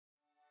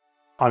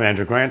I'm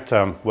Andrew Grant.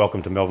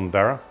 Welcome to Melbourne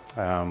Barra.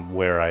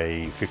 We're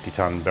a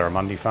 50-tonne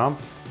barramundi farm.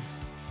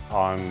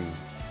 I'm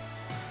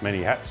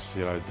many hats,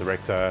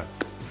 director,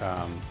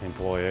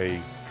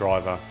 employee,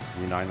 driver,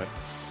 you name it.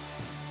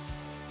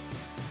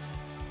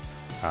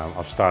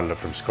 I've started it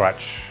from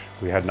scratch.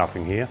 We had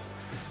nothing here.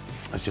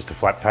 It's just a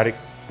flat paddock.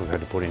 We've had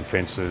to put in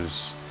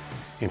fences,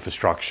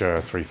 infrastructure,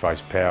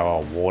 three-phase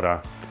power,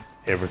 water,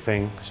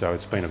 everything. So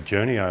it's been a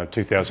journey.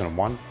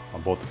 2001, I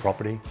bought the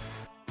property.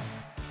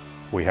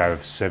 We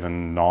have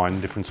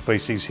 9 different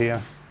species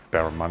here.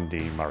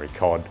 Barramundi, Murray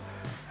cod,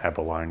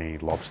 abalone,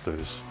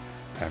 lobsters,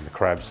 and the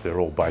crabs. They're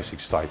all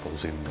basic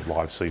staples in the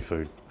live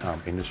seafood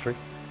industry.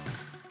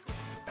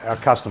 Our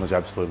customers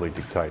absolutely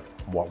dictate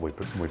what we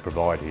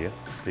provide here.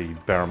 The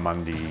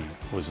barramundi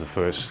was the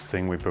first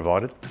thing we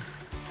provided,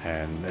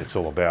 and it's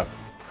all about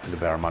the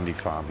barramundi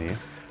farm here.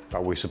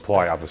 But we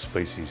supply other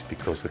species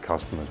because the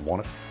customers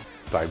want it.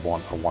 They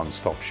want a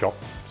one-stop shop,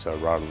 so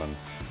rather than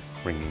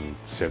bringing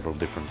several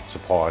different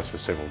suppliers for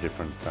several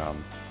different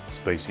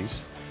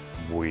species,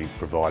 we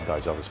provide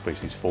those other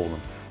species for them.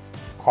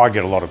 I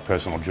get a lot of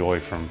personal joy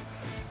from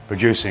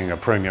producing a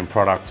premium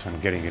product and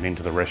getting it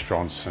into the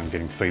restaurants and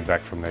getting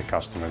feedback from their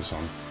customers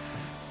on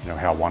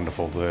how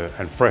wonderful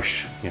and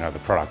fresh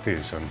the product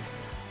is, and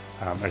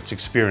it's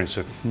experience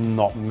that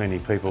not many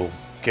people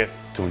get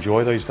to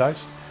enjoy these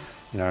days.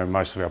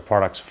 Most of our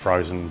products are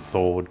frozen,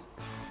 thawed,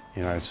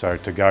 so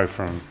to go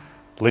from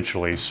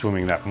literally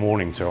swimming that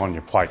morning to on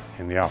your plate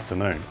in the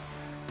afternoon,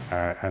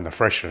 and the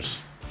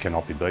freshness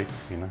cannot be beat.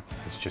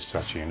 It's just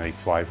such a unique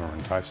flavour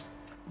and taste.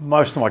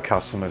 Most of my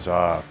customers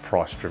are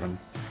price driven,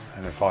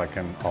 and if I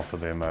can offer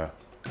them a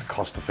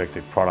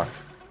cost-effective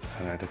product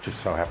and it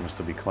just so happens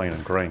to be clean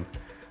and green,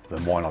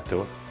 then why not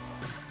do it?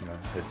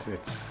 It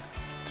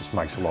just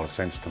makes a lot of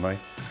sense to me.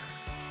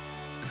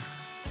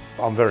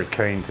 I'm very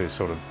keen to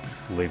sort of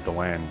leave the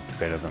land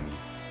better than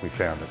we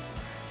found it.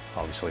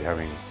 Obviously,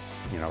 having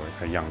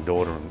a young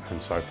daughter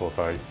and so forth,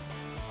 I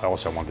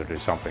also wanted to do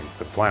something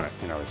for the planet,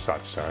 as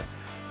such. So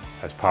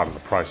as part of the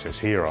process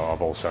here,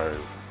 I've also,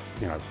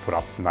 put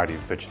up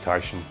native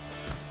vegetation,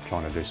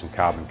 trying to do some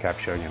carbon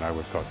capture.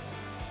 We've got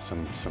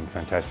some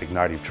fantastic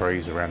native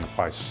trees around the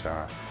place.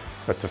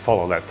 But to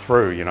follow that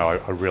through,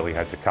 I really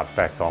had to cut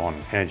back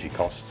on energy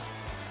costs.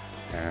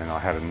 And I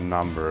had a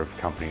number of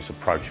companies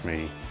approach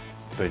me,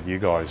 but you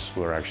guys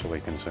were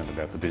actually concerned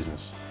about the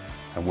business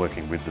and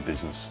working with the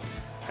business,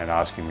 and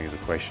asking me the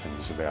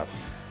questions about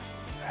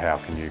how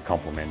can you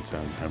complement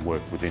and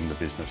work within the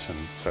business. And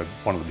so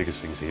one of the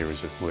biggest things here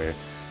is that we're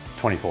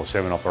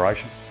 24/7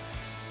 operation,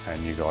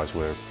 and you guys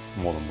were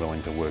more than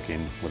willing to work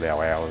in with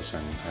our hours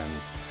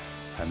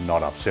and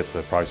not upset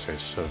the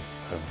process of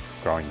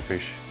growing the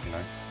fish.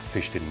 The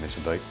fish didn't miss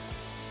a beat.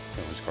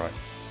 It was great.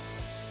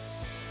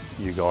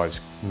 You guys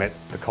met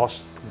the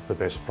cost, the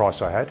best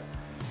price I had,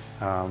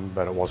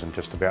 but it wasn't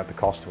just about the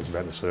cost, it was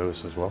about the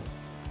service as well.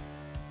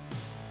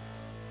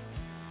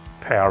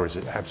 Power is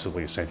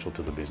absolutely essential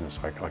to the business.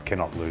 I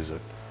cannot lose it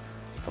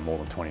for more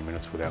than 20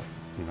 minutes without,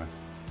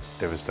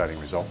 devastating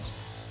results.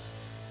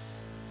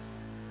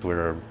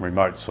 We're a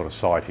remote sort of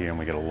site here, and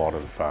we get a lot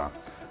of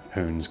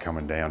hoons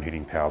coming down,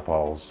 hitting power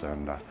poles,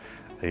 and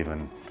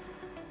even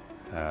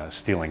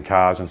stealing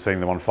cars and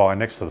setting them on fire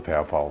next to the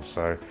power poles.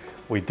 So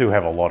we do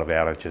have a lot of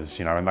outages,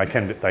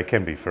 and they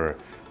can be for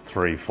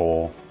 3,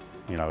 4,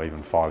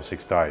 even 5,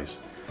 6 days.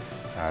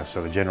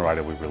 So the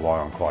generator we rely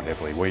on quite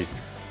heavily. We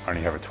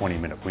only have a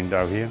 20-minute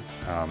window here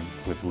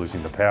with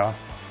losing the power.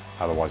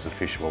 Otherwise the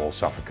fish will all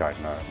suffocate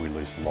and we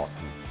lose a lot.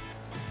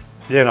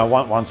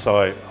 Once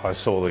I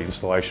saw the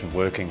installation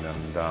working,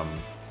 and I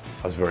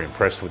was very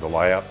impressed with the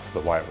layout,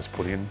 the way it was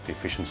put in, the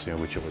efficiency in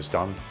which it was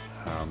done,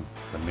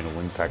 the minimal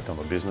impact on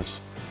the business.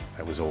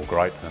 It was all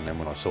great. And then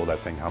when I saw that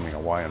thing humming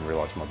away and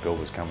realised my bill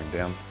was coming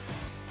down,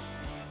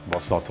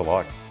 what's not to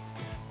like?